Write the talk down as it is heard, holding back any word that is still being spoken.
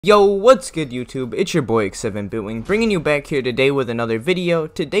Yo, what's good YouTube? It's your boy X7 Bitwing, bringing you back here today with another video.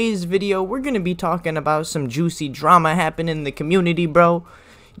 Today's video, we're gonna be talking about some juicy drama happening in the community, bro.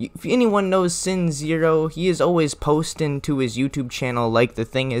 If anyone knows Sin Zero, he is always posting to his YouTube channel like the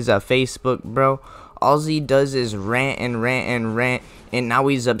thing is a Facebook, bro. All he does is rant and rant and rant, and now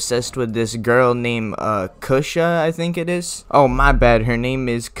he's obsessed with this girl named Kusha, I think it is. Oh, my bad, her name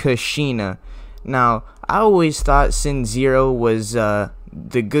is Kushina. Now, I always thought Sin Zero was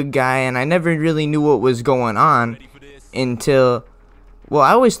the good guy, and I never really knew what was going on until, well,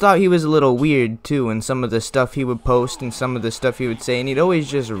 I always thought he was a little weird too, and some of the stuff he would post and some of the stuff he would say, and he'd always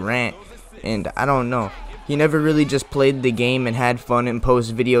just rant, and I don't know, he never really just played the game and had fun and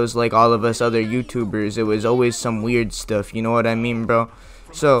post videos like all of us other YouTubers. It was always some weird stuff, you know what I mean, bro?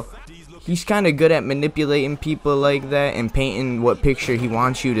 So he's kind of good at manipulating people like that and painting what picture he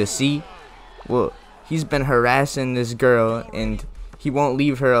wants you to see. Well, he's been harassing this girl, and he won't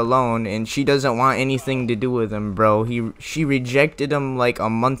leave her alone, and she doesn't want anything to do with him, bro. She rejected him like a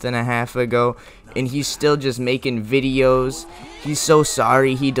month and a half ago, and he's still just making videos. He's so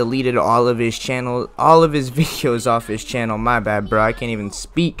sorry he deleted all of his videos off his channel. My bad, bro. I can't even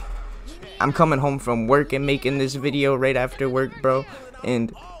speak. I'm coming home from work and making this video right after work, bro,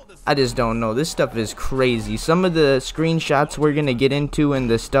 and I just don't know. This stuff is crazy. Some of the screenshots we're gonna get into and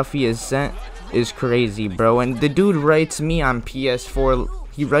the stuff he has sent is crazy, bro. And the dude writes me on PS4,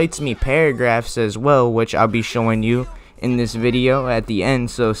 he writes me paragraphs as well, which I'll be showing you in this video at the end,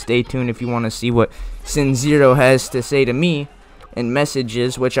 so stay tuned if you want to see what Sin Zero has to say to me in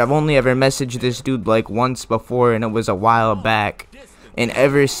messages, which I've only ever messaged this dude like once before, and it was a while back, and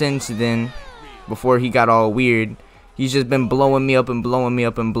ever since then, before he got all weird, he's just been blowing me up and blowing me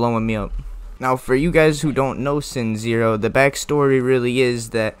up and blowing me up. Now, for you guys who don't know Sin Zero, the backstory really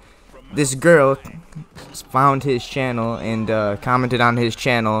is that this girl found his channel and commented on his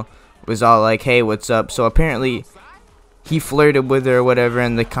channel, was all like, hey, what's up? So apparently he flirted with her or whatever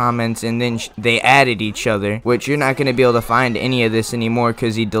in the comments, and then they added each other, which you're not going to be able to find any of this anymore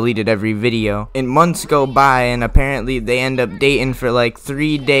because he deleted every video. And months go by, and apparently they end up dating for like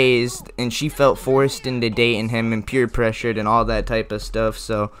 3 days, and she felt forced into dating him and peer pressured and all that type of stuff.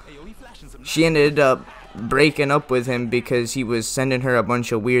 So she ended up breaking up with him because he was sending her a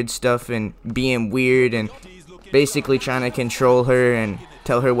bunch of weird stuff and being weird and basically trying to control her and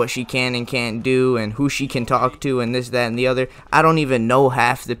tell her what she can and can't do and who she can talk to and this, that, and the other. I don't even know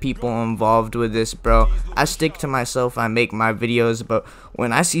half the people involved with this, bro. I stick to myself, I make my videos, but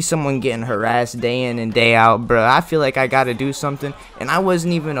when I see someone getting harassed day in and day out, bro, I feel like I gotta do something, and I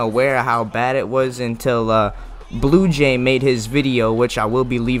wasn't even aware of how bad it was until Blue Jay made his video, which I will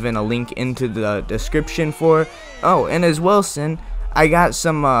be leaving a link into the description for. Oh, and as well, Sin, I got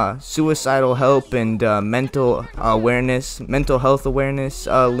some suicidal help and mental health awareness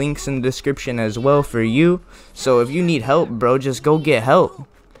links in the description as well for you. So if you need help, bro, just go get help.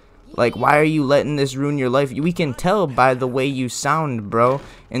 Like, why are you letting this ruin your life? We can tell by the way you sound, bro,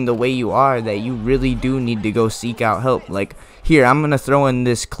 and the way you are that you really do need to go seek out help. Like, here, I'm gonna throw in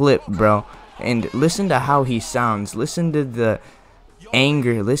this clip, bro, and listen to how he sounds. Listen to the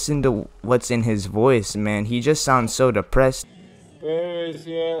anger. Listen to what's in his voice, man. He just sounds so depressed.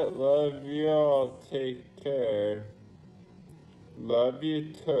 Love you all. Take care. Love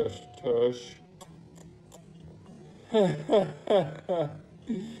you, tush tush.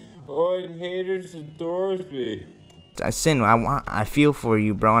 Oh, haters adores me. Sin, I feel for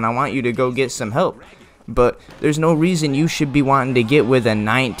you, bro, and I want you to go get some help. But there's no reason you should be wanting to get with a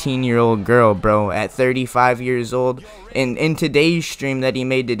 19-year-old girl, bro, at 35 years old. And in today's stream that he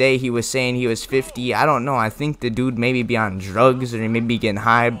made today, he was saying he was 50. I don't know. I think the dude maybe be on drugs or he may be getting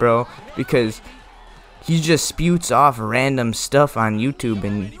high, bro, because he just spouts off random stuff on YouTube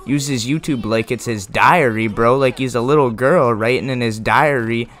and uses YouTube like it's his diary, bro. Like he's a little girl writing in his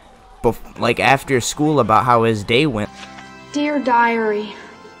diary, like after school, about how his day went. Dear diary.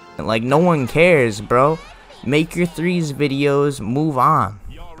 Like, no one cares, bro. Make your threes videos, move on.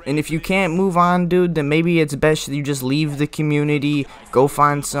 And if you can't move on, dude, then maybe it's best you just leave the community, go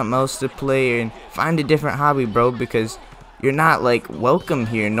find something else to play, and find a different hobby, bro, because you're not, like, welcome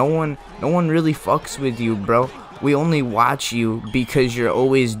here. No one really fucks with you, bro. We only watch you because you're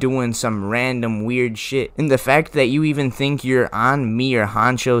always doing some random weird shit. And the fact that you even think you're on me or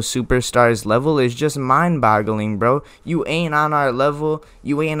Honcho Superstar's level is just mind-boggling, bro. You ain't on our level.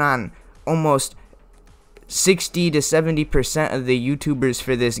 You ain't on almost 60 to 70% of the YouTubers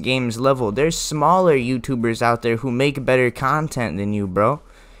for this game's level. There's smaller YouTubers out there who make better content than you, bro.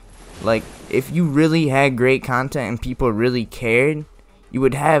 Like, if you really had great content and people really cared, you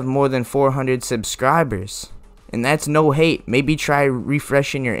would have more than 400 subscribers. And that's no hate. Maybe try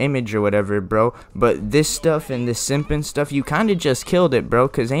refreshing your image or whatever, bro. But this stuff and this simping stuff, you kind of just killed it, bro.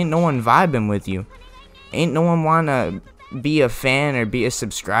 Because ain't no one vibing with you. Ain't no one want to be a fan or be a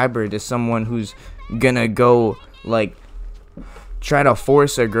subscriber to someone who's gonna go, like, try to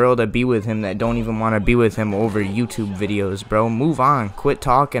force a girl to be with him that don't even want to be with him over YouTube videos, bro. Move on. Quit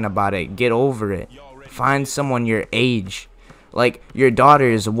talking about it. Get over it. Find someone your age. Like, your daughter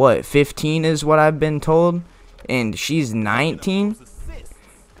is what, 15 is what I've been told? And she's 19?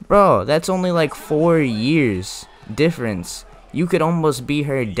 Bro, that's only like 4 years difference. You could almost be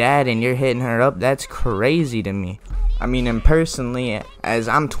her dad and you're hitting her up. That's crazy to me. I mean, and personally, as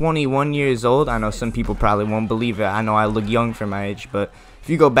I'm 21 years old, I know some people probably won't believe it. I know I look young for my age, but if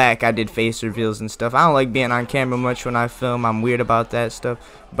you go back, I did face reveals and stuff. I don't like being on camera much when I film. I'm weird about that stuff.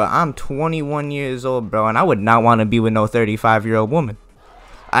 But I'm 21 years old, bro, and I would not want to be with no 35-year-old woman.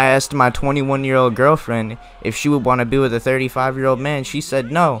 I asked my 21-year-old girlfriend if she would want to be with a 35-year-old man. She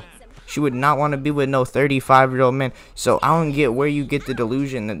said no. She would not want to be with no 35-year-old man. So I don't get where you get the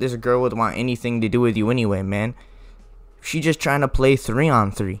delusion that this girl would want anything to do with you anyway, man. She just trying to play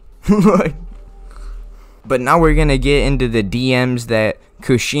 3on3. But now we're going to get into the DMs that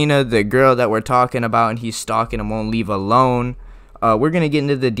Kushina, the girl that we're talking about, and he's stalking and won't leave alone. We're going to get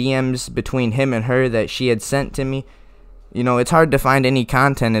into the DMs between him and her that she had sent to me. You know, it's hard to find any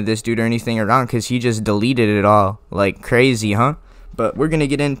content of this dude or anything around because he just deleted it all. Like, crazy, huh? But we're going to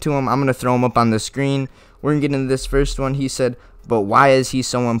get into him. I'm going to throw him up on the screen. We're going to get into this first one. He said, but why is he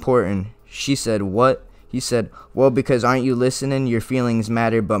so important? She said, what? He said, well, because aren't you listening? Your feelings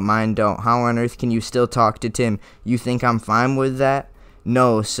matter, but mine don't. How on earth can you still talk to Tim? You think I'm fine with that?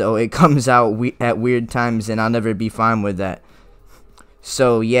 No, so it comes out at weird times, and I'll never be fine with that.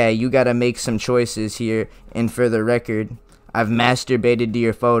 So, yeah, you got to make some choices here. And for the record, I've masturbated to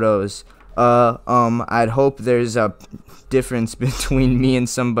your photos. I'd hope there's a difference between me and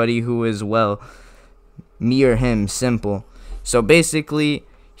somebody who is, well, me or him, simple. So, basically,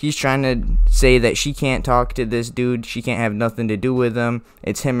 he's trying to say that she can't talk to this dude. She can't have nothing to do with him.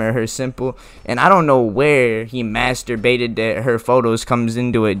 It's him or her, simple. And I don't know where he masturbated to her photos comes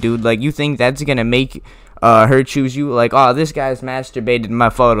into it, dude. Like, you think that's going to make her choose you? Like, oh, this guy's masturbated to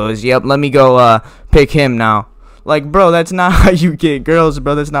my photos. Yep, let me go pick him now. Like, bro, that's not how you get girls,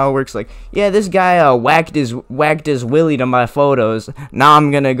 bro. That's not how it works. Like, yeah, this guy whacked his willy to my photos. Now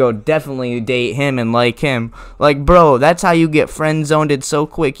I'm gonna go definitely date him and like him. Like, bro, that's how you get friend zoned so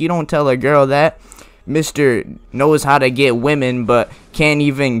quick. You don't tell a girl that. Mr. knows how to get women, but can't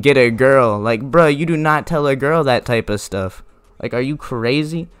even get a girl. Like, bro, you do not tell a girl that type of stuff. Like, are you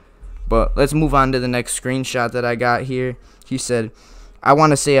crazy? But let's move on to the next screenshot that I got here. He said, I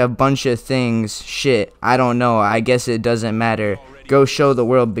want to say a bunch of things. Shit, I don't know. I guess it doesn't matter. Go show the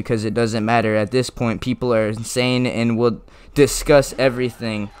world because it doesn't matter. At this point, people are insane and will discuss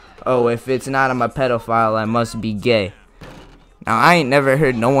everything. Oh, if it's not I'm a pedophile, I must be gay. Now, I ain't never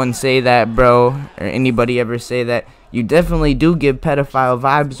heard no one say that, bro, or anybody ever say that. You definitely do give pedophile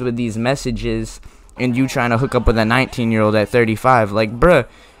vibes with these messages and you trying to hook up with a 19-year-old at 35. Like, bruh,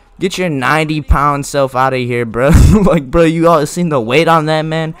 get your 90-pound self out of here, bro. Like, bro, you all seen the weight on that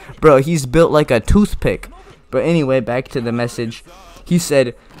man? Bro, he's built like a toothpick. But anyway, back to the message. He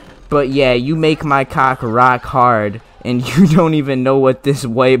said, but yeah, you make my cock rock hard, and you don't even know what this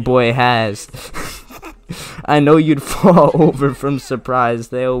white boy has. I know you'd fall over from surprise.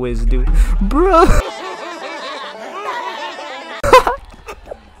 They always do. Bro.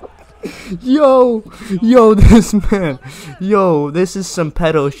 Yo, this man, this is some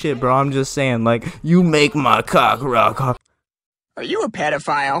pedo shit, bro. I'm just saying, like, you make my cock rock hard. Are you a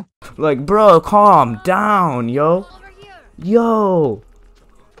pedophile? Like, bro, calm down, yo. You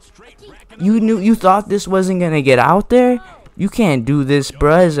thought this wasn't gonna get out there? You can't do this,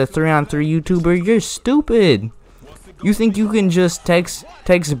 bro. As a 3on3 YouTuber, you're stupid. You think you can just text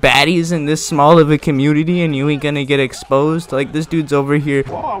baddies in this small of a community and you ain't gonna get exposed? Like, this dude's over here.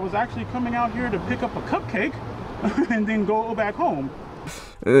 Well, I was actually coming out here to pick up a cupcake and then go back home.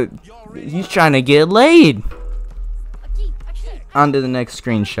 He's trying to get laid. On to the next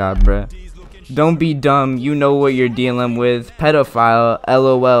screenshot, bruh. Don't be dumb. You know what you're dealing with. Pedophile.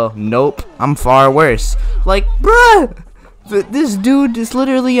 LOL. Nope. I'm far worse. Like, bruh. This dude is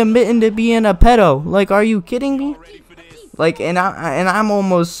literally admitting to being a pedo. Like, are you kidding me? Like, and I'm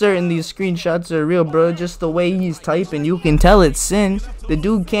almost certain these screenshots are real, bro. Just the way he's typing, you can tell it's Sin. The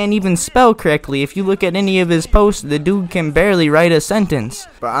dude can't even spell correctly. If you look at any of his posts, the dude can barely write a sentence.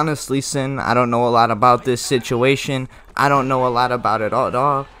 But honestly, Sin, I don't know a lot about this situation. I don't know a lot about it at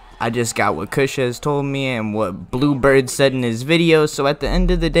all. I just got what Kush has told me and what Bluebird said in his video. So at the end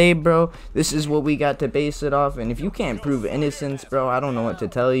of the day, bro, this is what we got to base it off. And if you can't prove innocence, bro, I don't know what to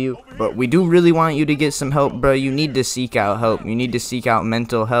tell you. But we do really want you to get some help, bro. You need to seek out help. You need to seek out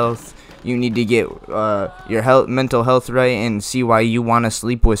mental health. You need to get your mental health right and see why you want to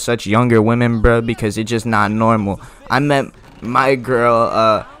sleep with such younger women, bro, because it's just not normal. I met my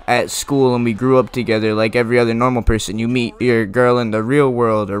girl at school and we grew up together like every other normal person. You meet your girl in the real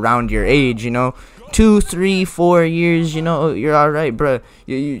world around your age, you know, 2, 3, 4 years, you know, you're alright, bro.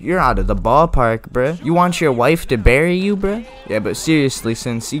 You're out of the ballpark, bro. You want your wife to bury you, bro? Yeah, but seriously,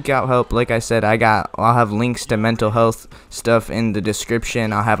 son, seek out help. Like I said, I'll have links to mental health stuff in the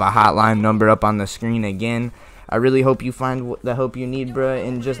description. I'll have a hotline number up on the screen again. I really hope you find the help you need, bro,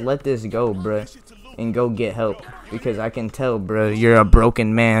 and just let this go, bro, and go get help, because I can tell, bro, you're a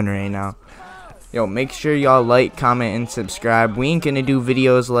broken man right now. Yo, make sure y'all like, comment, and subscribe. We ain't gonna do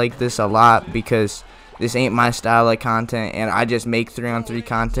videos like this a lot because this ain't my style of content, and I just make 3on3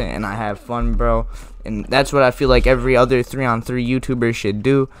 content and I have fun, bro. And that's what I feel like every other 3on3 YouTuber should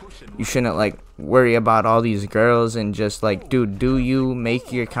do. You shouldn't like worry about all these girls and just like, dude, do you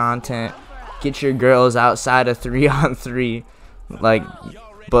make your content, get your girls outside of 3on3, like.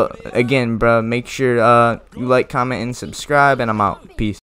 But again, bro, make sure you like, comment, and subscribe, and I'm out. Peace.